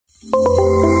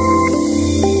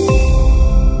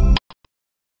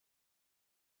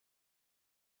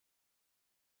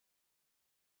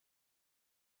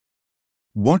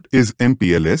What is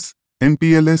MPLS?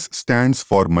 MPLS stands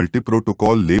for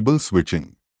Multi-Protocol Label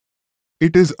Switching.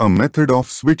 It is a method of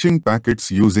switching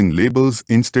packets using labels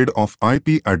instead of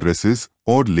IP addresses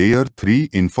or Layer 3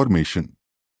 information.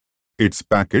 It's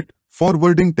packet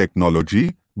forwarding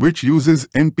technology which uses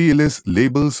MPLS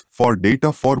labels for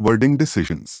data forwarding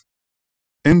decisions.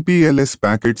 MPLS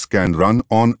packets can run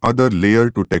on other Layer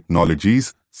 2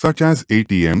 technologies such as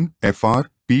ATM, FR,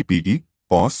 PPE,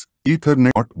 POS,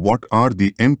 Ethernet. What are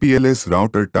the MPLS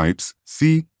router types?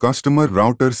 C. Customer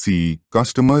router. C.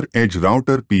 Customer edge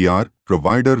router. PR.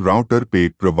 Provider router. P.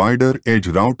 Provider edge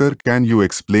router. Can you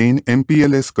explain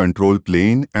MPLS control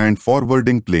plane and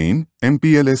forwarding plane?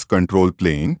 MPLS control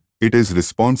plane. It is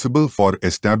responsible for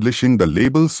establishing the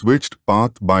label switched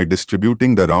path by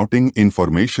distributing the routing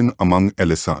information among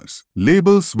LSRs.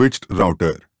 Label switched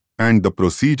router. And the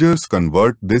procedures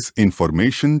convert this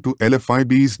information to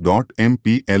LFIBs.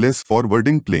 MPLS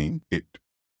forwarding plane. It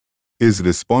is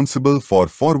responsible for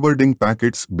forwarding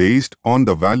packets based on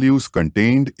the values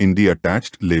contained in the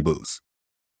attached labels.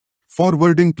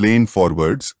 Forwarding plane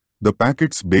forwards the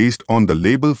packets based on the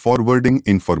label forwarding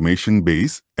information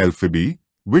base, LFIB,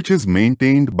 which is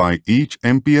maintained by each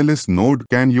MPLS node.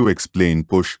 Can you explain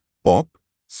push, pop,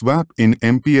 swap in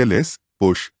MPLS?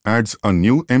 Push adds a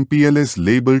new MPLS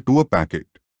label to a packet.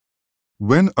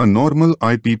 When a normal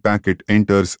IP packet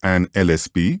enters an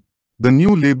LSP, the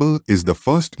new label is the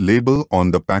first label on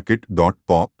the packet.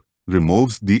 Pop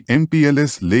removes the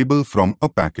MPLS label from a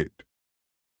packet.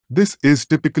 This is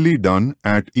typically done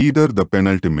at either the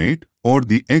penultimate or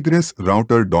the egress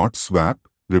router. Swap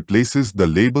replaces the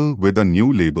label with a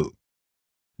new label.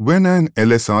 When an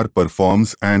LSR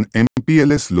performs an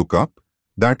MPLS lookup,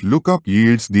 that lookup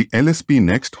yields the LSP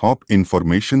next hop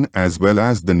information as well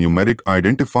as the numeric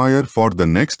identifier for the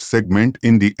next segment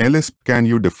in the LSP. Can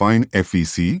you define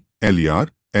FEC, LER,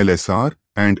 LSR,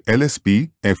 and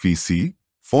LSP? FEC,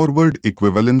 Forward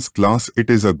Equivalence Class. It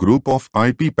is a group of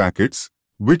IP packets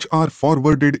which are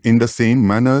forwarded in the same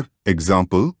manner,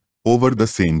 example, over the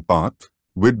same path,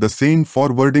 with the same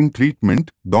forwarding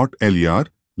treatment. LER,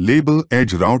 label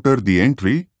edge router. The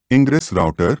entry, ingress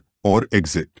router, or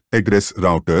exit, egress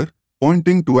router,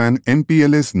 pointing to an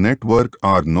MPLS network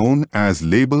are known as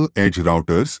label edge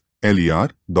routers, LER.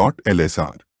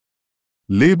 LSR.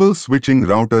 Label switching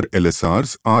router.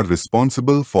 LSRs are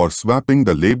responsible for swapping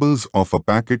the labels of a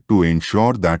packet to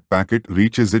ensure that packet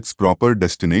reaches its proper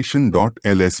destination.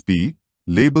 LSP,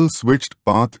 label switched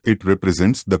path. It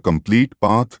represents the complete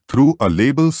path through a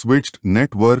label switched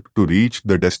network to reach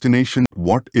the destination.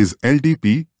 What is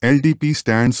LDP? LDP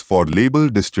stands for Label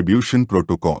Distribution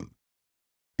Protocol.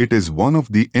 It is one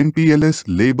of the MPLS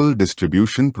label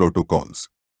distribution protocols.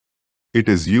 It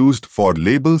is used for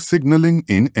label signaling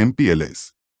in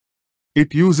MPLS.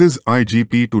 It uses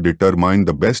IGP to determine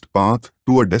the best path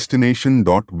to a destination.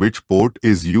 Which port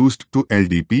is used to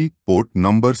LDP? Port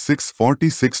number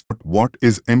 646. What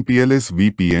is MPLS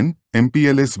VPN?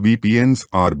 MPLS VPNs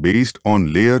are based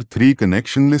on Layer 3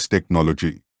 connectionless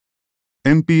technology.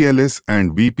 MPLS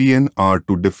and VPN are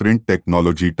two different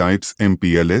technology types.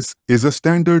 MPLS is a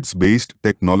standards-based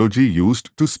technology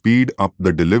used to speed up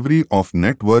the delivery of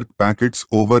network packets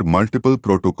over multiple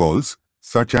protocols,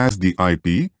 such as the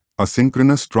IP,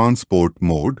 asynchronous transport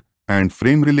mode, and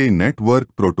frame relay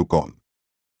network protocol.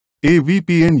 A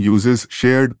VPN uses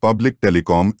shared public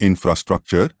telecom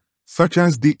infrastructure, such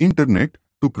as the Internet,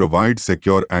 to provide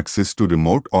secure access to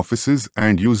remote offices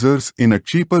and users in a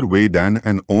cheaper way than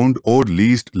an owned or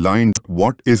leased line.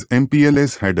 What is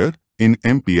MPLS header? In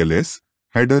MPLS,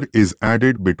 header is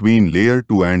added between Layer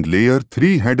 2 and Layer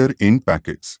 3 header in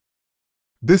packets.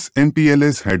 This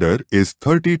MPLS header is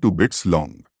 32 bits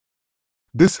long.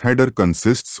 This header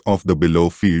consists of the below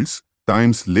fields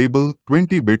times label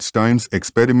 20 bits times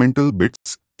experimental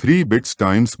bits 3 bits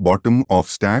times bottom of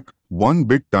stack 1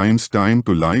 bit times time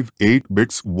to live 8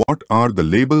 bits. What are the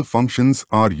label functions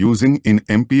are using in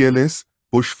MPLS?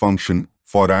 Push function,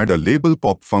 for add a label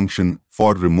pop function,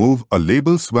 for remove a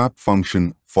label swap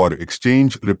function, for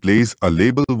exchange replace a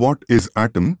label. What is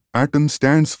ATOM? ATOM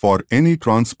stands for any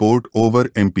transport over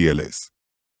MPLS.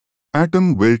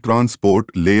 ATOM will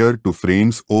transport layer to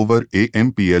frames over a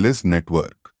MPLS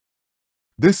network.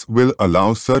 This will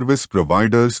allow service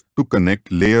providers to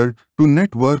connect layer to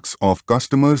networks of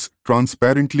customers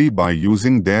transparently by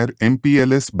using their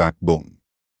MPLS backbone.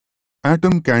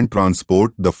 ATOM can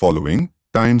transport the following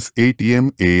times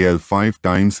ATM AL5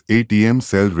 times ATM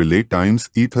cell relay times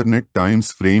Ethernet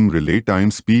times frame relay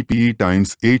times PPE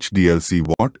times HDLC.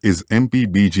 What is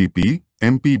MPBGP?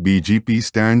 MPBGP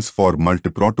stands for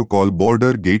Multi-Protocol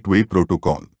Border Gateway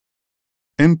Protocol.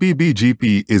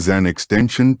 MPBGP is an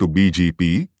extension to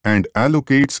BGP and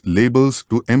allocates labels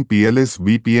to MPLS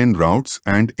VPN routes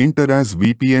and inter-as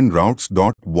VPN routes.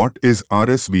 What is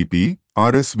RSVP?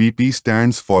 RSVP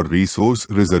stands for Resource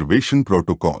Reservation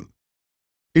Protocol.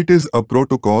 It is a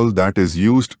protocol that is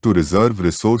used to reserve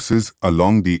resources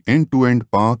along the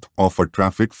end-to-end path of a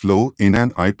traffic flow in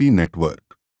an IP network.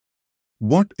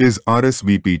 What is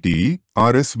RSVPT?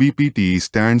 RSVPT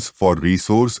stands for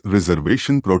Resource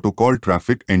Reservation Protocol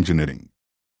Traffic Engineering.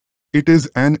 It is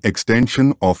an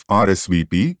extension of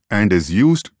RSVP and is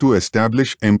used to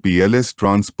establish MPLS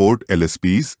transport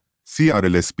LSPs,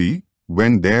 CRLSP,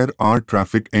 when there are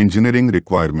traffic engineering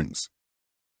requirements.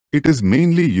 It is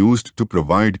mainly used to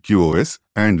provide QoS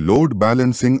and load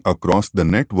balancing across the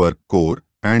network core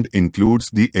and includes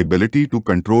the ability to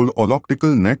control all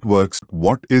optical networks.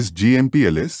 What is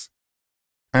GMPLS?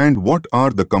 And what are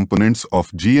the components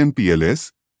of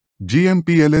GMPLS?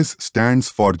 GMPLS stands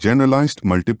for Generalized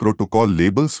Multiprotocol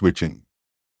Label Switching.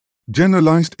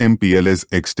 Generalized MPLS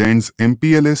extends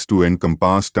MPLS to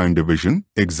encompass time division,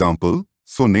 example,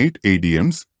 sonate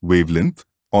ADMs, wavelength,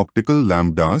 optical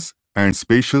lambdas, and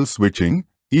spatial switching,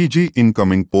 e.g.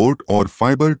 incoming port or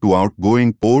fiber to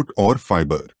outgoing port or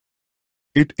fiber.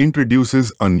 It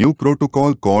introduces a new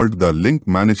protocol called the Link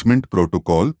Management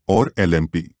Protocol or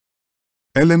LMP.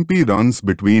 LMP runs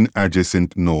between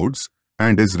adjacent nodes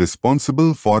and is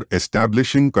responsible for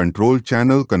establishing control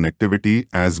channel connectivity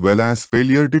as well as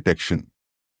failure detection.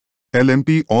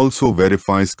 LMP also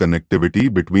verifies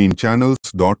connectivity between channels.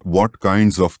 What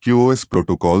kinds of QoS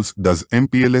protocols does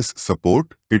MPLS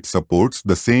support? It supports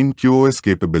the same QoS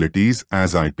capabilities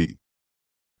as IP.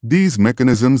 These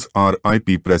mechanisms are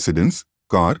IP precedence,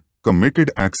 CAR, committed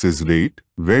access rate,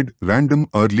 read random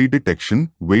early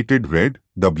detection, weighted read,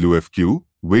 WFQ,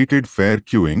 weighted fair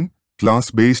queuing,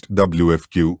 class-based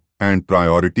WFQ, and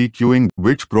priority queuing.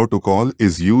 Which protocol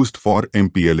is used for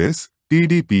MPLS?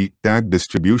 TDP, Tag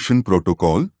Distribution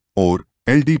Protocol, or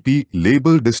LDP,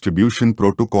 Label Distribution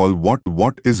Protocol.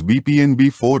 What is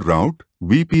VPNv4 route?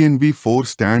 VPNv4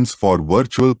 stands for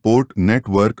Virtual Port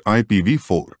Network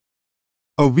IPv4.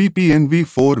 A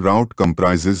VPNv4 route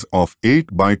comprises of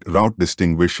 8-byte route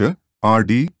distinguisher,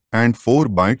 RD, and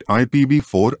 4-byte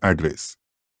IPv4 address.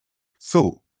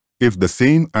 So, if the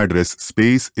same address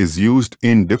space is used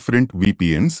in different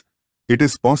VPNs, it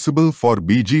is possible for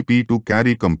BGP to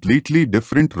carry completely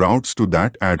different routes to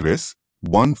that address,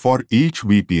 one for each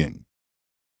VPN.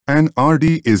 An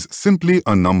RD is simply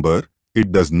a number,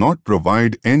 it does not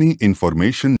provide any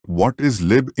information. What is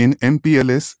lib in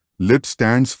MPLS? Lib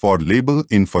stands for Label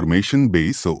Information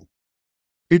Base. So,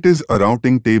 it is a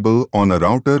routing table on a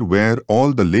router where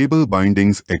all the label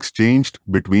bindings exchanged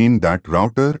between that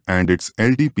router and its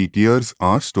LDP tiers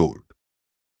are stored.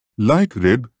 Like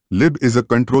RIB, lib is a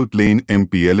control plane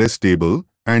MPLS table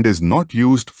and is not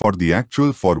used for the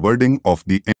actual forwarding of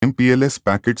the MPLS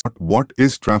packets. What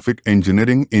is traffic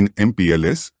engineering in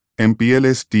MPLS?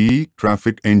 MPLS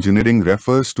traffic engineering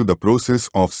refers to the process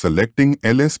of selecting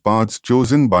LS paths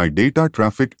chosen by data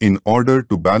traffic in order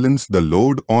to balance the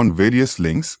load on various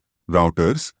links,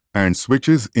 routers, and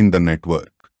switches in the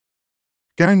network.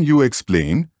 Can you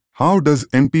explain how does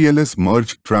MPLS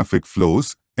merge traffic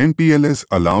flows? MPLS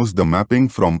allows the mapping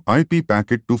from IP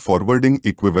packet to forwarding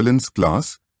equivalence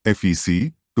class,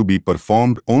 FEC, to be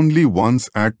performed only once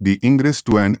at the ingress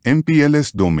to an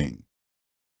MPLS domain.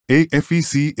 A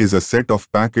FEC is a set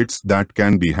of packets that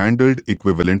can be handled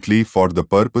equivalently for the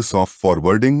purpose of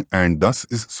forwarding and thus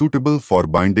is suitable for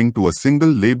binding to a single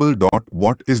label.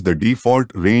 What is the default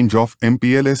range of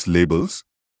MPLS labels?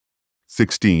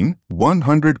 16,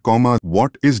 100,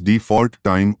 what is default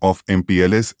time of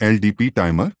MPLS LDP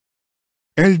timer?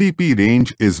 LDP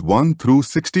range is 1 through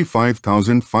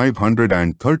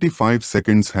 65,535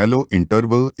 seconds. Hello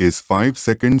interval is 5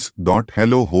 seconds.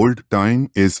 Hello hold time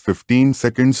is 15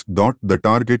 seconds. The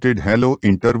targeted hello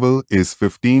interval is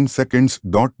 15 seconds.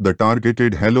 The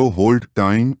targeted hello hold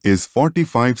time is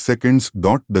 45 seconds.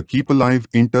 The keep alive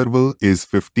interval is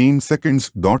 15 seconds.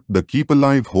 The keep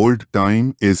alive hold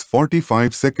time is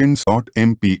 45 seconds.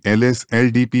 MPLS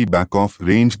LDP backoff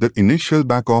range. The initial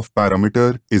backoff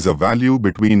parameter is a value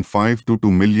between 5 to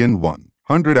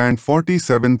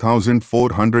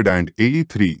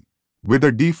 2,147,483 with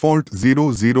a default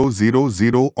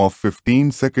 0000 of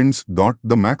 15 seconds.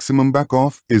 The maximum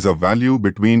backoff is a value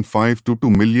between 5 to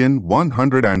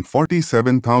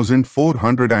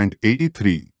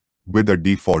 2,147,483 with a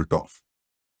default of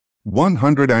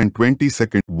 120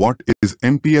 seconds. What is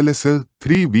MPLS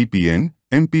L3 VPN?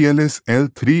 MPLS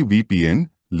L3 VPN,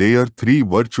 Layer 3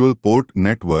 Virtual Port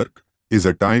Network, is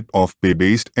a type of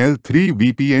pay-based L3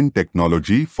 VPN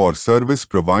technology for service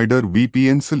provider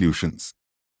VPN solutions.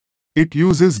 It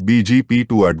uses BGP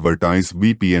to advertise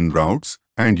VPN routes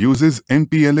and uses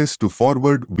MPLS to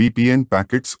forward VPN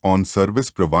packets on service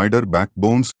provider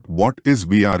backbones. What is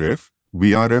VRF?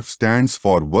 VRF stands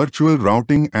for Virtual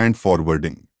Routing and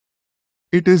Forwarding.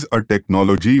 It is a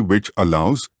technology which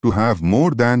allows to have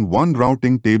more than one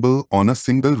routing table on a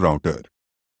single router.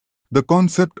 The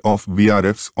concept of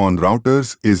VRFs on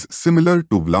routers is similar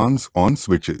to VLANs on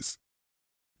switches.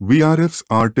 VRFs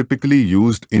are typically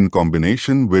used in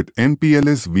combination with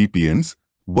MPLS VPNs,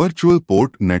 Virtual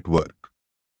Port Network.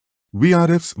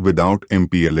 VRFs without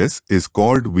MPLS is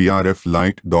called VRF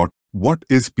Lite. What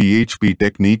is PHP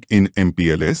technique in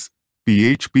MPLS?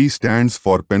 PHP stands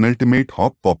for penultimate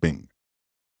hop popping.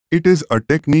 It is a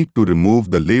technique to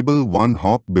remove the label one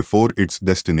hop before its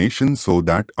destination so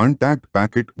that untagged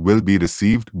packet will be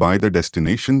received by the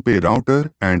destination pay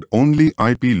router and only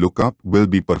IP lookup will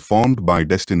be performed by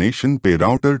destination pay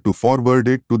router to forward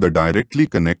it to the directly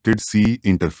connected CE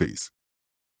interface.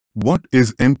 What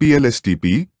is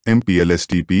MPLS-TP?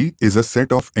 MPLS-TP is a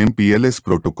set of MPLS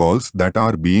protocols that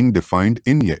are being defined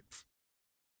in YEF.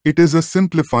 It is a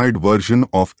simplified version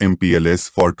of MPLS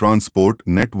for transport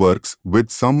networks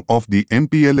with some of the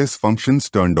MPLS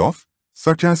functions turned off,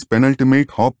 such as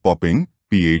penultimate hop popping,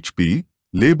 PHP,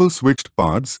 label switched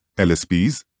paths,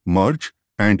 LSPs, merge,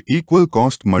 and equal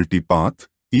cost multipath,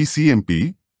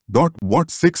 ECMP. What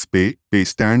 6PAY? PAY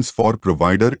stands for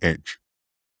Provider Edge.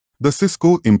 The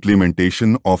Cisco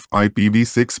implementation of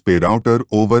IPv6 pay router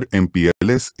over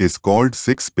MPLS is called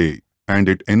 6PAY, and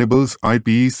it enables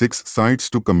IPv6 sites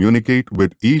to communicate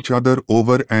with each other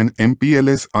over an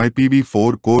MPLS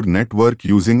IPv4 core network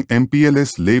using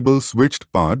MPLS label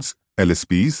switched paths,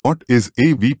 LSPs. What is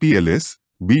a VPLS?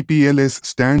 VPLS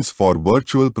stands for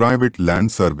Virtual Private LAN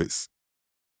Service.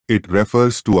 It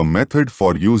refers to a method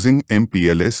for using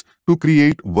MPLS to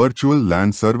create virtual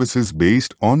LAN services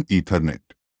based on Ethernet.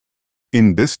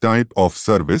 In this type of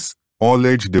service, all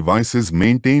edge devices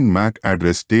maintain MAC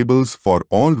address tables for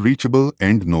all reachable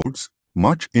end nodes,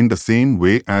 much in the same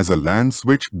way as a LAN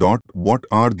switch. What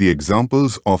are the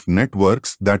examples of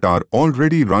networks that are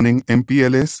already running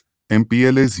MPLS?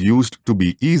 MPLS used to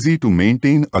be easy to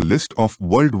maintain a list of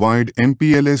worldwide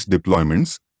MPLS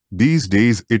deployments. These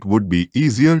days it would be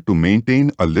easier to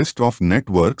maintain a list of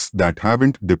networks that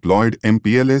haven't deployed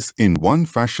MPLS in one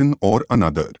fashion or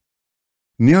another.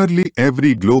 Nearly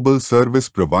every global service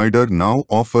provider now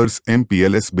offers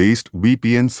MPLS-based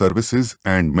VPN services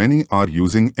and many are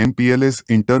using MPLS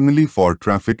internally for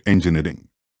traffic engineering.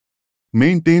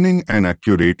 Maintaining an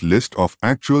accurate list of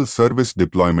actual service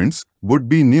deployments would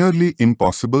be nearly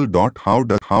impossible.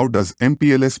 How does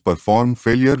MPLS perform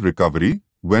failure recovery?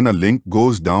 When a link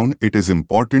goes down, it is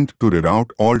important to reroute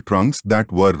all trunks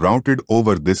that were routed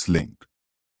over this link.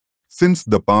 Since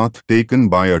the path taken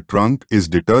by a trunk is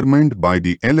determined by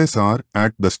the LSR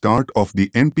at the start of the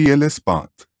MPLS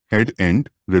path, head-end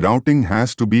rerouting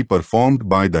has to be performed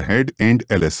by the head-end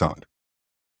LSR.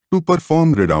 To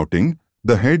perform rerouting,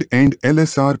 the head-end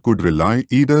LSR could rely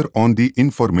either on the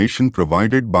information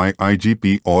provided by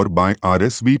IGP or by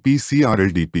RSVP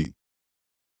CRLDP.